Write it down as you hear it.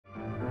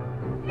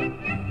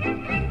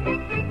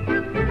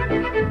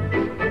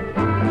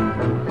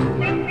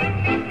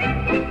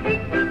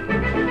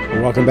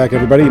Welcome back,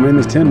 everybody. My name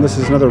is Tim. This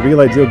is another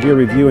Real Ideal Gear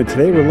review, and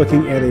today we're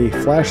looking at a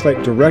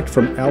flashlight direct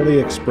from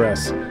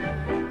AliExpress.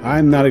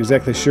 I'm not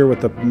exactly sure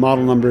what the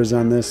model number is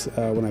on this.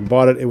 When I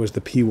bought it, it was the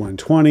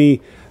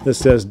P120. This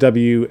says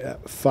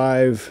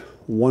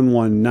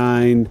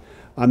W5119.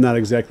 I'm not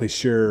exactly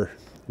sure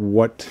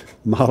what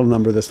model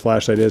number this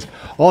flashlight is.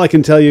 All I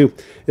can tell you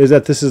is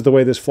that this is the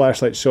way this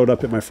flashlight showed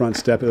up at my front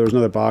step. There was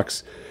another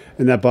box,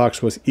 and that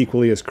box was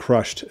equally as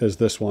crushed as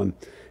this one.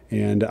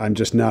 And I'm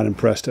just not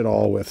impressed at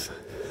all with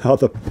how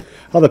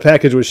the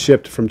package was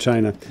shipped from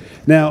China.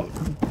 Now,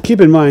 keep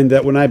in mind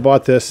that when I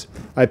bought this,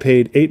 I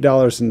paid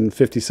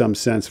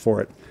 $8.50 for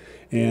it.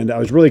 And I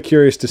was really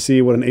curious to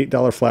see what an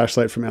 $8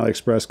 flashlight from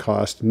AliExpress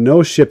cost.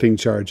 No shipping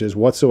charges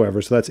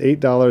whatsoever. So that's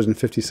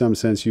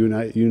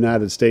 $8.50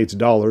 United States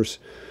dollars.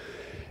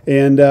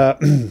 And I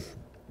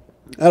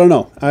don't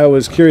know. I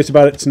was curious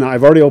about it. So now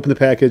I've already opened the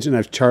package and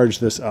I've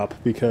charged this up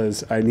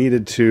because I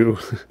needed to...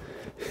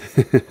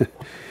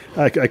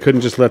 I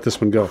couldn't just let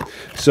this one go.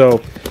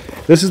 So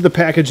this is the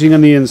packaging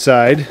on the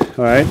inside.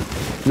 All right.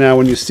 Now,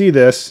 when you see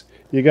this,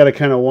 you got to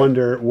kind of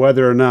wonder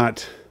whether or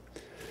not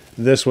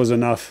this was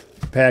enough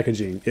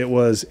packaging. It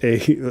was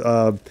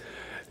a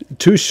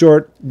too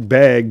short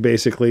bag,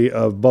 basically,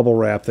 of bubble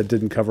wrap that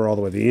didn't cover all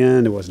the way to the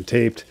end. It wasn't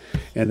taped.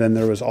 And then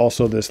there was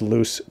also this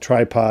loose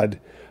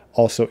tripod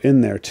also in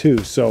there,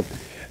 too. So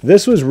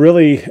this was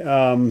really,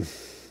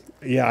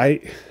 yeah, I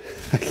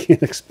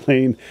can't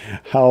explain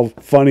how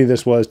funny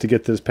this was to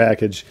get this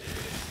package.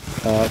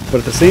 But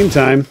at the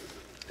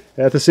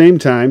same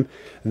time,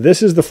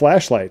 this is the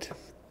flashlight.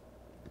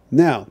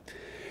 Now,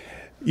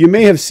 you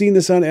may have seen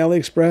this on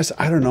AliExpress.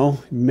 I don't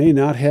know. You may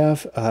not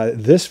have.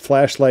 This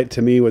flashlight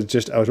to me was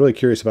just, I was really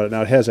curious about it.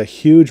 Now, it has a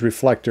huge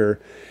reflector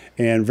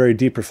and very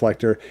deep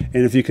reflector.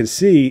 And if you can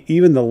see,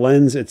 even the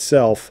lens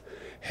itself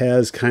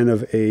has kind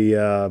of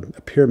a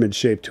pyramid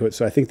shape to it.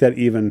 So I think that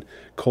even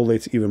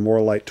collates even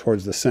more light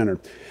towards the center.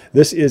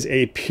 This is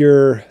a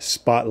pure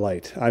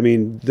spotlight. I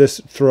mean, this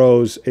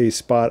throws a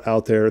spot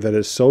out there that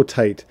is so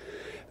tight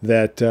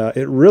that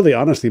it really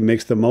honestly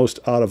makes the most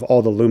out of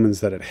all the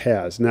lumens that it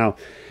has. Now,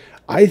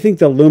 I think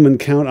the lumen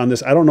count on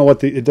this, I don't know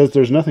what it does.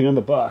 There's nothing on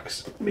the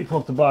box. Let me pull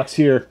up the box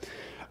here.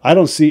 I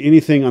don't see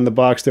anything on the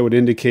box that would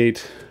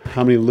indicate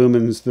how many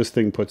lumens this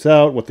thing puts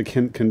out, what the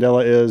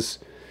candela is,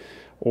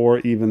 or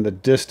even the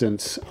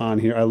distance on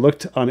here. I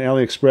looked on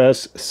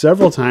AliExpress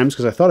several times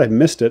because I thought I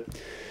missed it,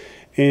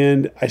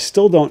 and I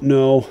still don't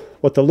know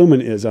what the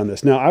lumen is on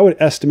this. Now, I would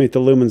estimate the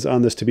lumens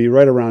on this to be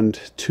right around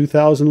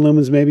 2,000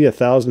 lumens, maybe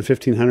 1,000,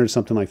 1,500,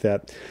 something like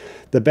that.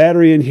 The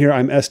battery in here,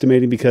 I'm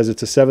estimating, because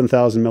it's a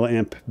 7,000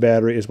 milliamp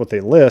battery is what they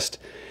list,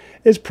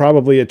 is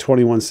probably a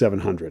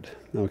 21,700,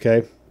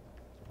 okay?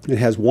 It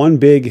has one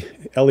big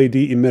LED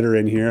emitter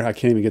in here. I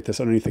can't even get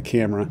this underneath the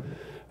camera.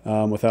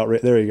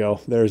 There you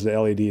go. There's the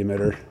LED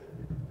emitter.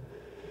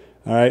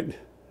 All right,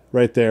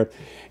 right there.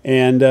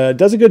 And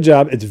does a good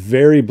job. It's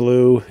very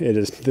blue. It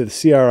is, the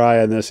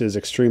CRI on this is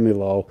extremely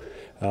low.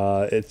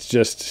 It's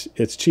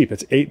cheap.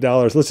 It's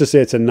 $8. Let's just say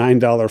it's a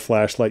 $9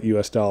 flashlight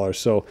US dollars.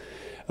 So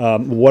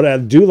what I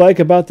do like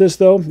about this,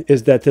 though,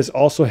 is that this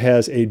also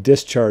has a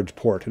discharge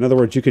port. In other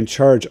words, you can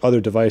charge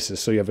other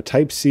devices. So you have a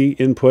Type-C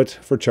input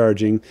for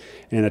charging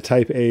and a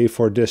Type-A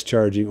for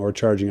discharging or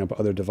charging up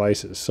other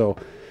devices. So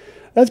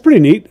that's pretty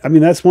neat. I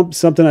mean, that's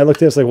something I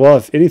looked at. It's like, well,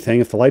 if anything,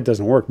 if the light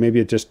doesn't work,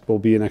 maybe it just will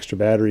be an extra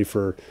battery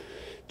for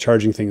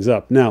charging things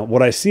up. Now,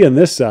 what I see on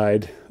this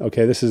side,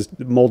 okay, this is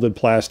molded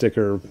plastic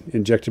or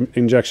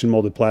injection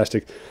molded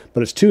plastic,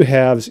 but it's two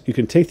halves. You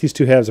can take these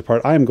two halves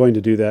apart. I am going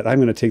to do that. I'm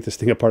going to take this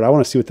thing apart. I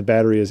want to see what the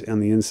battery is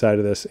on the inside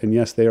of this. And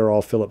yes, they are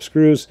all Phillips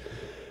screws.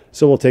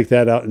 So we'll take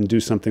that out and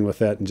do something with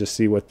that and just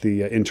see what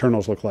the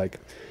internals look like.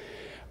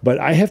 But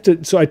I have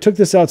to, so I took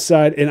this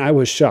outside and I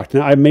was shocked.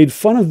 Now, I made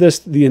fun of this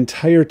the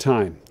entire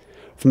time.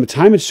 From the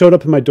time it showed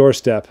up on my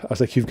doorstep, I was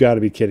like, you've got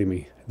to be kidding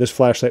me. This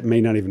flashlight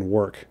may not even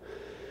work.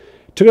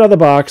 Took it out of the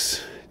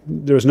box.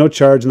 There was no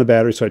charge in the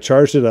battery, so I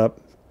charged it up.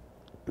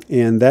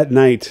 And that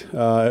night,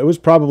 it was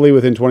probably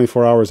within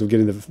 24 hours of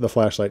getting the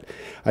flashlight.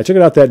 I took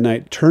it out that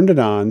night, turned it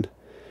on.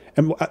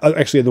 And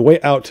actually, on the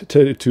way out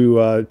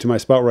to my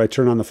spot where I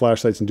turn on the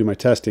flashlights and do my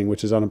testing,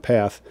 which is on a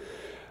path,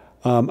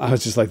 I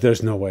was just like,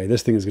 there's no way.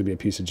 This thing is going to be a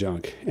piece of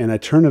junk. And I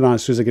turned it on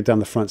as soon as I get down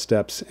the front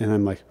steps, and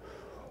I'm like,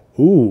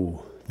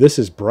 ooh, this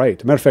is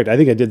bright. Matter of fact, I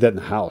think I did that in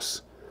the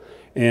house.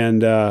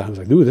 And I was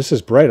like, ooh, this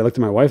is bright. I looked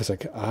at my wife. I was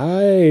like,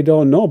 I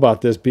don't know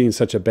about this being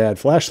such a bad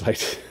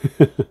flashlight.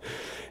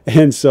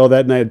 And so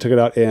that night I took it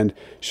out, and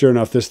sure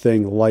enough, this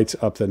thing lights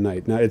up the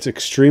night. Now, it's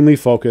extremely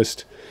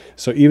focused.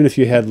 So even if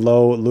you had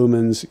low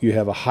lumens, you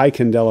have a high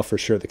candela for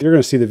sure. You're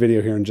going to see the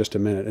video here in just a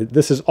minute.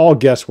 This is all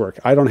guesswork.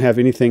 I don't have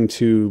anything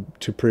to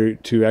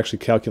actually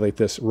calculate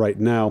this right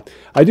now.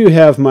 I do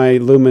have my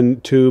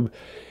lumen tube,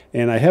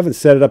 and I haven't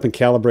set it up and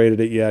calibrated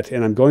it yet,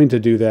 and I'm going to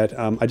do that.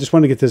 I just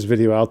want to get this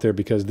video out there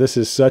because this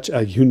is such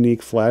a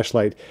unique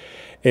flashlight,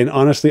 and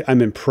honestly,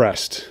 I'm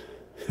impressed.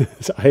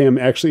 I am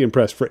actually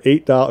impressed. For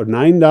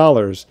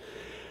 $9,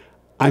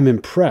 I'm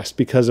impressed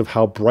because of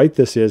how bright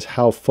this is,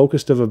 how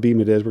focused of a beam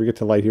it is. We're going to get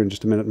to light here in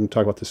just a minute and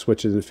talk about the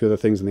switches and a few other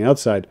things on the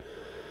outside.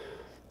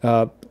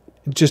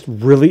 Just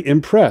really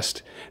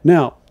impressed.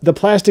 Now, the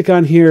plastic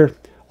on here,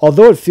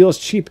 although it feels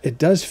cheap, it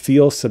does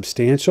feel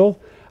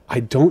substantial. I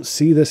don't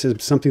see this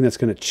as something that's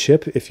going to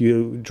chip if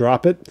you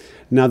drop it.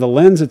 Now, the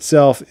lens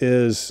itself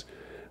is,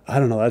 I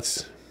don't know,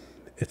 it's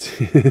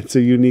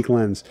a unique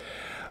lens.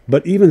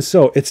 But even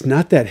so, it's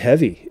not that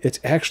heavy. It's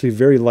actually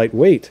very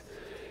lightweight.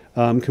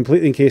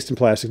 Completely encased in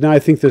plastic. Now I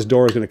think this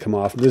door is going to come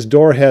off. This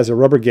door has a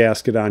rubber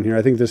gasket on here.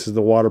 I think this is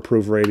the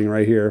waterproof rating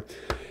right here.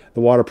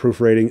 The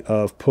waterproof rating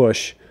of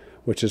push,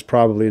 which is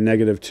probably a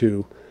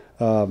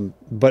 -2.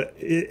 But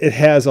it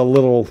has a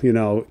little, you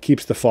know,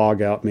 keeps the fog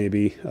out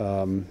maybe.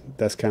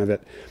 That's kind of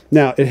it.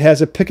 Now it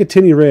has a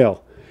Picatinny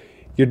rail.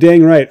 You're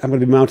dang right. I'm going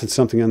to be mounting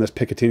something on this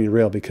Picatinny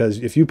rail, because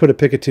if you put a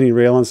Picatinny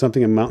rail on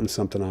something, I'm mounting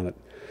something on it.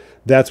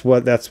 That's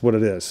what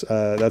it is.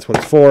 That's what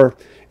it's for,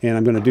 and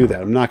I'm going to do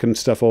that. I'm knocking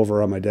stuff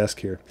over on my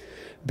desk here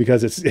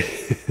because it's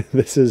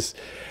this is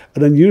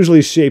an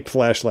unusually shaped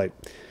flashlight.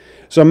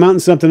 So I'm mounting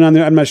something on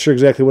there. I'm not sure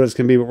exactly what it's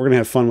going to be, but we're going to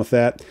have fun with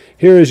that.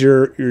 Here is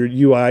your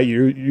UI,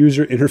 your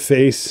user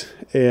interface,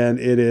 and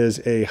it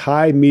is a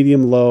high,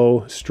 medium,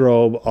 low,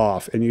 strobe,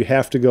 off, and you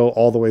have to go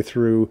all the way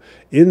through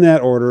in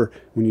that order.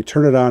 When you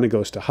turn it on, it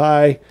goes to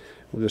high.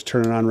 We'll just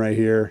turn it on right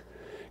here.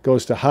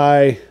 Goes to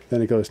high,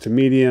 then it goes to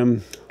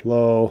medium,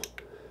 low,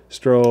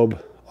 strobe,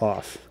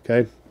 off.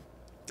 Okay.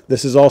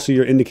 This is also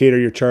your indicator,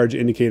 your charge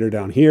indicator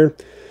down here.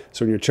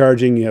 So when you're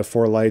charging, you have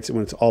 4 lights, and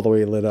when it's all the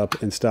way lit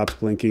up and stops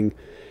blinking,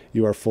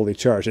 you are fully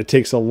charged. It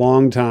takes a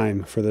long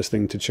time for this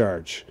thing to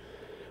charge,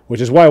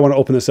 which is why I want to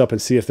open this up and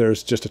see if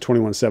there's just a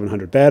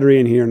 21700 battery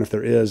in here. And if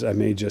there is, I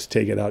may just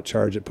take it out,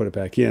 charge it, put it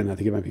back in. I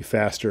think it might be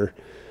faster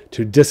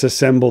to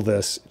disassemble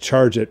this,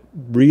 charge it,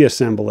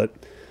 reassemble it,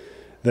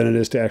 than it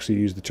is to actually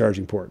use the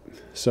charging port.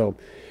 So,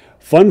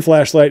 fun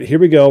flashlight. Here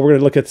we go. We're going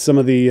to look at some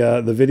of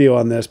the video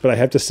on this, but I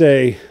have to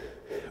say,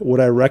 would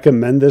I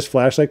recommend this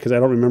flashlight? Because I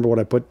don't remember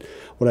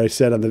what I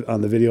said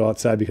on the video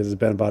outside, because it's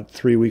been about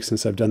 3 weeks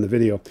since I've done the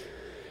video.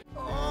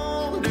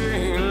 All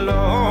day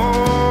long,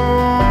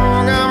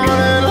 I'm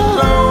running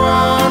low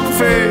on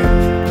faith,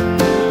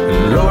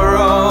 lower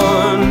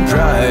on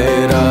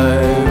pride.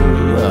 I'm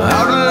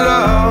out of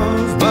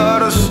love,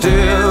 but I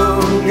still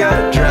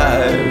got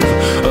drive.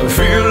 I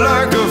feel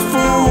like a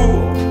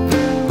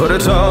fool, but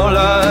it's all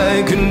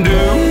I can do.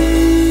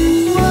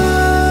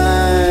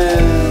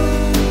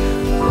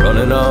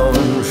 Running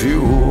on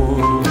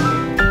fuel.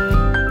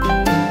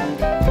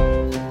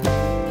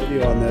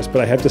 Video on this,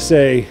 but I have to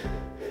say,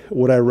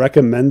 would I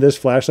recommend this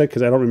flashlight?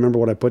 Because I don't remember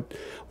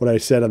what I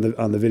said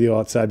on the video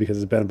outside, because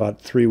it's been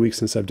about 3 weeks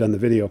since I've done the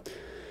video.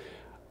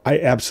 I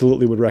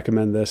absolutely would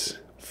recommend this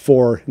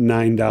for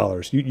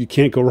 $9. You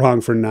can't go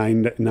wrong for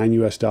 $9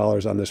 US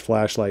on this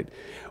flashlight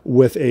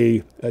with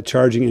a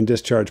charging and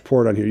discharge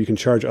port on here. You can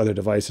charge other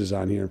devices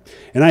on here,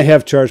 and I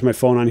have charged my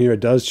phone on here. It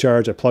does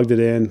charge. I plugged it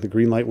in. The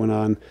green light went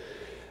on.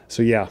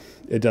 So yeah,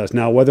 it does.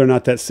 Now, whether or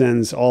not that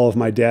sends all of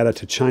my data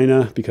to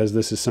China, because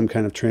this is some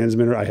kind of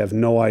transmitter, I have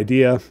no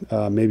idea.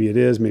 Maybe it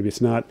is, maybe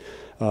it's not.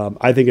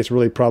 I think it's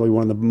really probably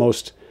one of the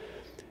most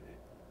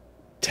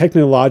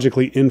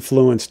technologically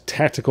influenced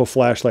tactical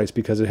flashlights,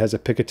 because it has a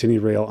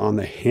Picatinny rail on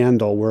the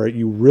handle, where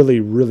you really,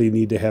 really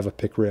need to have a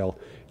pick rail.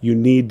 You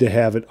need to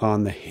have it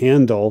on the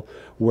handle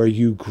where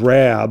you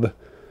grab,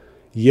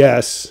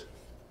 yes,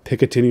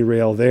 Picatinny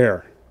rail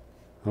there.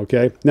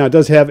 Okay. Now, it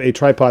does have a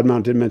tripod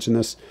mount. Didn't mention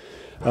this.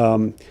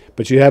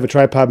 But you have a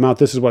tripod mount.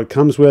 This is what it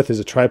comes with, is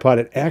a tripod.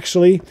 It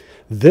actually,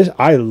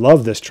 I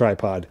love this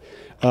tripod.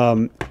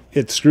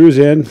 It screws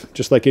in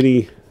just like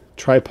any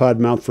tripod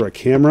mount for a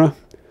camera.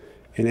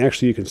 And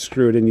actually you can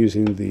screw it in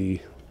using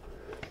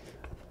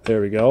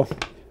there we go,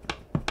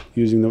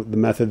 using the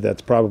method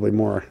that's probably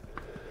more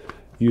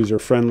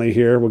user-friendly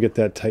here. We'll get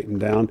that tightened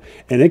down.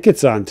 And it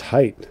gets on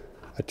tight.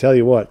 I tell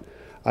you what,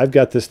 I've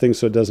got this thing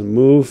so it doesn't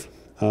move.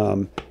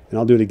 And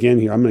I'll do it again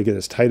here. I'm going to get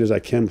as tight as I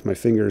can with my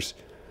fingers.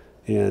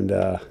 And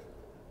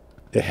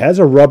it has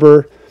a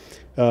rubber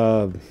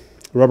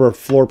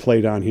floor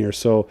plate on here,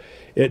 so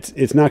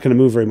it's not going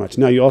to move very much.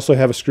 Now, you also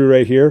have a screw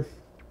right here,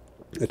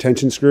 a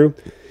tension screw,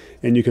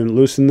 and you can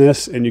loosen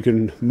this and you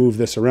can move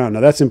this around.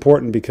 Now, that's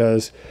important,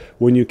 because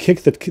when you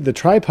kick the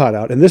tripod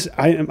out, and this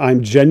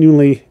I'm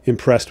genuinely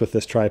impressed with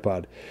this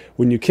tripod.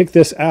 When you kick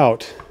this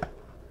out,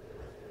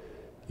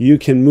 you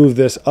can move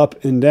this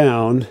up and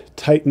down,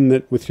 tighten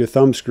it with your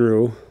thumb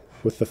screw,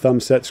 with the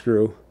thumb set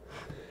screw,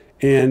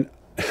 and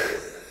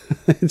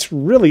it's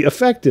really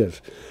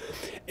effective.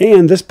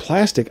 And this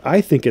plastic,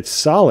 I think it's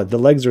solid. The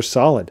legs are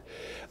solid.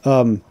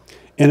 And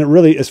it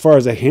really, as far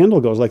as a handle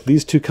goes, like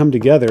these two come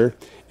together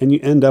and you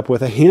end up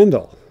with a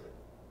handle.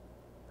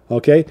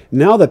 Okay,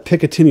 now the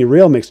Picatinny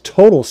rail makes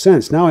total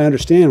sense. Now I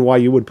understand why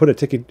you would put a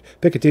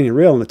Picatinny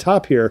rail on the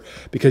top here,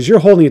 because you're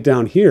holding it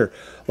down here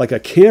like a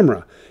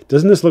camera.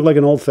 Doesn't this look like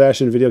an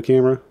old-fashioned video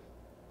camera?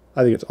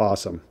 I think it's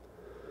awesome.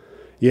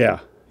 Yeah,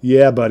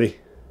 buddy.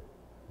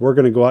 We're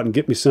going to go out and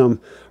get some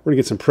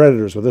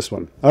predators with this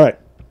one. All right.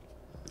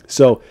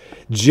 So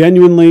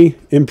genuinely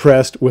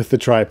impressed with the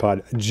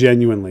tripod.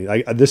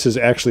 Genuinely. This is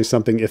actually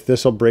something, if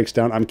this all breaks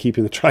down, I'm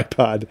keeping the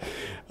tripod.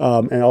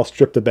 And I'll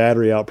strip the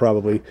battery out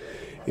probably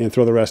and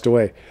throw the rest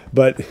away.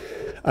 But,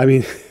 I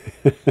mean,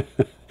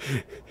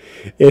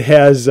 it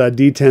has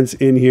detents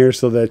in here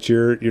so that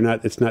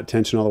it's not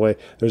tension all the way.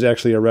 There's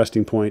actually a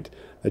resting point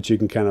that you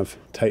can kind of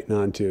tighten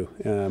onto.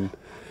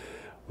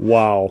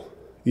 Wow.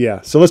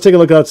 Yeah, so let's take a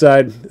look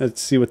outside. Let's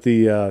see what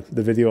the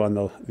video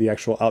on the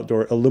actual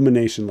outdoor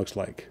illumination looks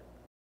like.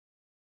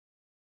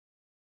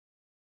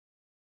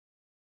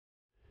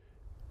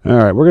 All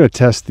right, we're going to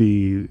test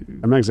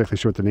I'm not exactly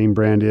sure what the name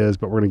brand is,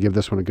 but we're going to give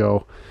this one a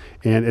go.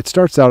 And it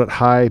starts out at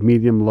high,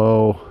 medium,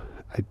 low.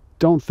 I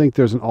don't think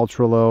there's an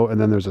ultra low,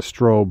 and then there's a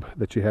strobe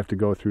that you have to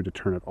go through to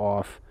turn it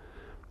off.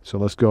 So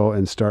let's go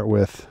and start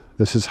with,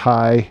 this is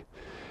high.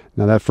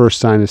 Now that first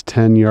sign is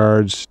 10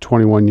 yards,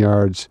 21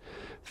 yards,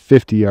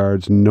 50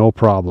 yards, no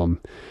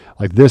problem.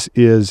 Like, this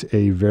is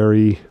a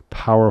very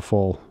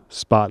powerful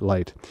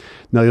spotlight.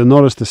 Now you'll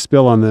notice the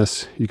spill on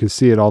this. You can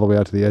see it all the way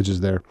out to the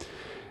edges there.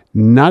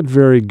 Not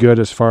very good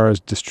as far as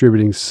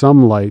distributing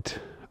some light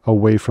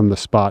away from the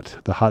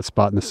hot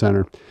spot in the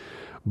center.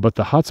 But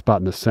the hot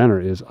spot in the center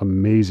is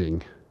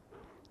amazing.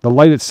 The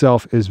light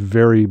itself is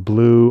very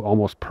blue,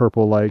 almost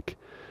purple-like.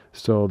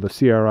 So the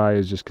CRI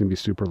is just going to be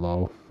super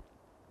low.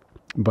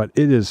 But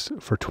it is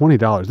for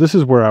 $20. This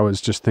is where I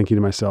was just thinking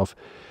to myself,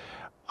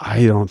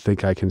 I don't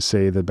think I can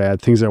say the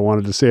bad things I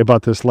wanted to say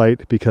about this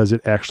light, because it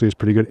actually is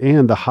pretty good.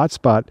 And the hot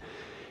spot,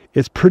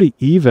 it's pretty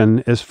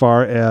even as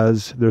far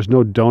as there's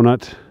no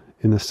donut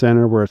in the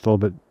center where it's a little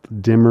bit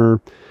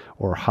dimmer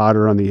or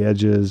hotter on the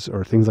edges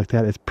or things like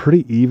that. It's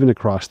pretty even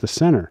across the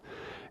center.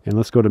 And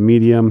let's go to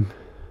medium.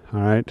 All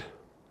right.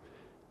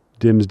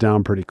 Dims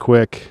down pretty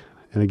quick.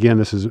 And again,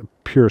 this is a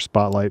pure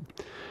spotlight.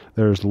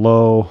 There's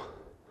low.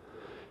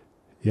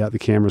 Yeah, the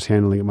camera's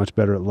handling it much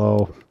better at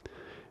low.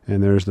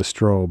 And there's the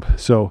strobe.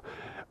 So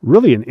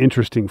really an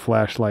interesting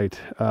flashlight.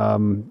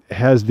 It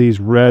has these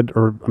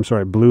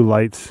blue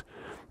lights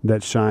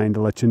that shine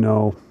to let you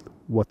know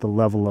what the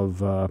level of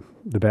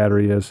the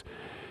battery is,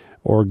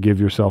 or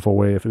give yourself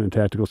away if in a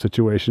tactical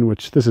situation,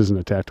 which this isn't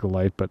a tactical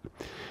light, but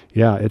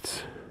yeah,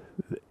 it's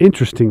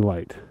interesting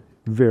light.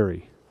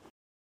 Very.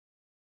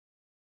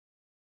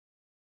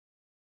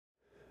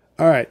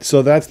 All right,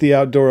 so that's the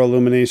outdoor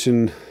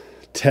illumination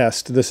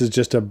test. This is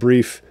just a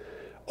brief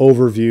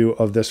overview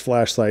of this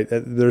flashlight.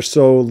 There's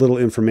so little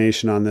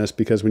information on this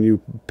because when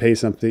you pay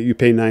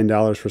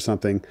 $9 for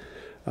something,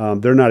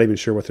 they're not even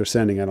sure what they're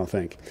sending, I don't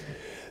think.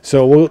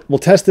 So we'll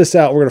test this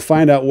out. We're going to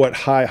find out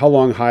how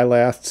long high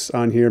lasts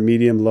on here,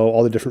 medium, low,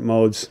 all the different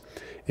modes,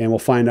 and we'll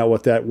find out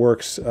what that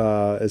works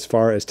as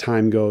far as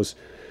time goes.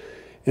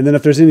 And then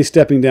if there's any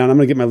stepping down, I'm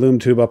going to get my lume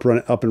tube up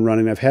and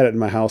running. I've had it in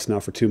my house now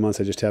for 2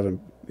 months. I just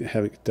haven't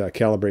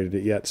calibrated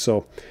it yet.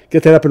 So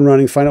get that up and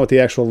running. Find out what the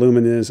actual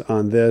lumen is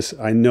on this.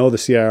 I know the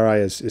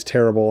CRI is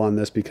terrible on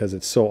this because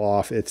it's so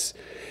off. It's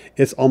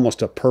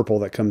almost a purple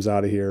that comes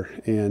out of here.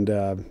 And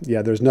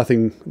yeah, there's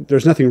nothing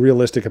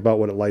realistic about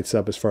what it lights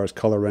up as far as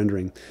color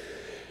rendering.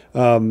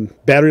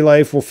 Battery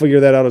life, we'll figure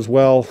that out as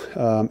well.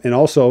 And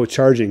also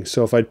charging.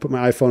 So if I put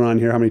my iPhone on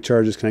here, how many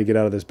charges can I get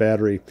out of this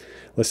battery?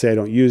 Let's say I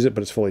don't use it,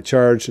 but it's fully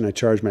charged, and I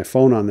charge my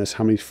phone on this.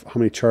 How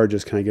many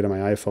charges can I get on my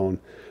iPhone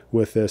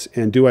with this?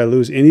 And do I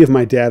lose any of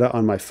my data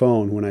on my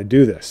phone when I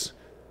do this?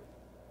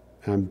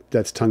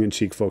 That's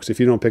tongue-in-cheek, folks. If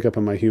you don't pick up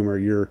on my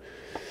humor,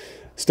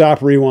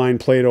 stop, rewind,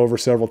 play it over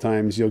several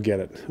times. You'll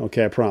get it.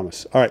 Okay, I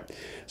promise. All right.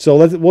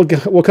 So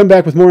we'll come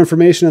back with more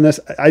information on this.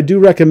 I do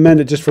recommend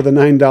it just for the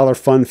 $9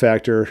 fun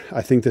factor.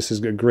 I think this is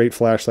a great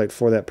flashlight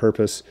for that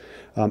purpose.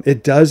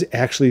 It does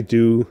actually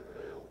do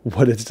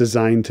what it's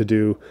designed to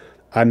do.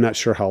 I'm not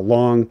sure how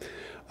long.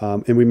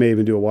 And we may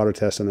even do a water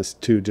test on this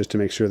too, just to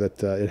make sure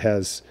that it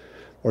has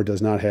or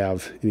does not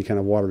have any kind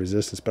of water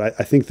resistance. But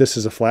I think this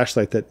is a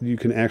flashlight that you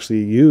can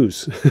actually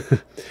use.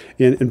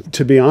 and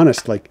to be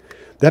honest, like,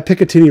 that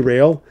Picatinny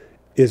rail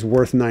is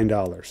worth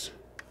 $9.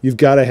 You've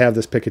got to have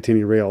this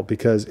Picatinny rail,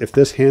 because if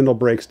this handle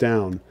breaks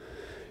down,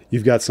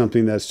 you've got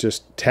something that's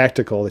just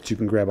tactical that you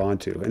can grab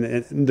onto.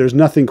 And there's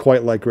nothing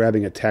quite like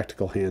grabbing a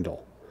tactical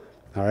handle.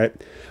 All right.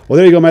 Well,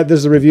 there you go, Matt. This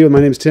is a review.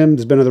 My name is Tim. This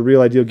has been another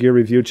Real Ideal Gear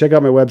review. Check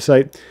out my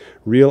website,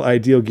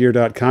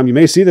 realidealgear.com. You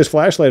may see this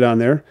flashlight on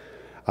there.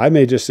 I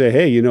may just say,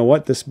 hey, you know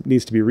what? This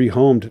needs to be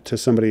rehomed to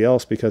somebody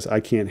else because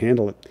I can't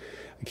handle it.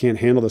 I can't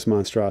handle this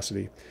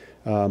monstrosity.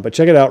 But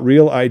check it out,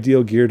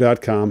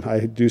 realidealgear.com.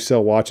 I do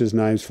sell watches,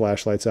 knives,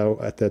 flashlights out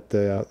at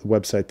the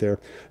website there.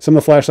 Some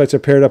of the flashlights are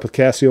paired up with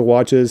Casio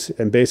watches,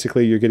 and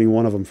basically you're getting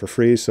one of them for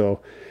free. So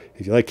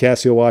if you like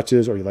Casio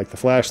watches or you like the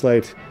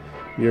flashlight,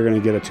 you're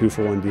going to get a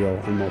 2-for-1 deal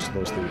on most of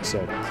those things. So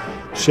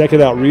check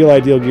it out,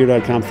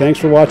 realidealgear.com. Thanks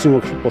for watching.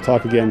 We'll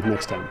talk again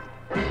next time.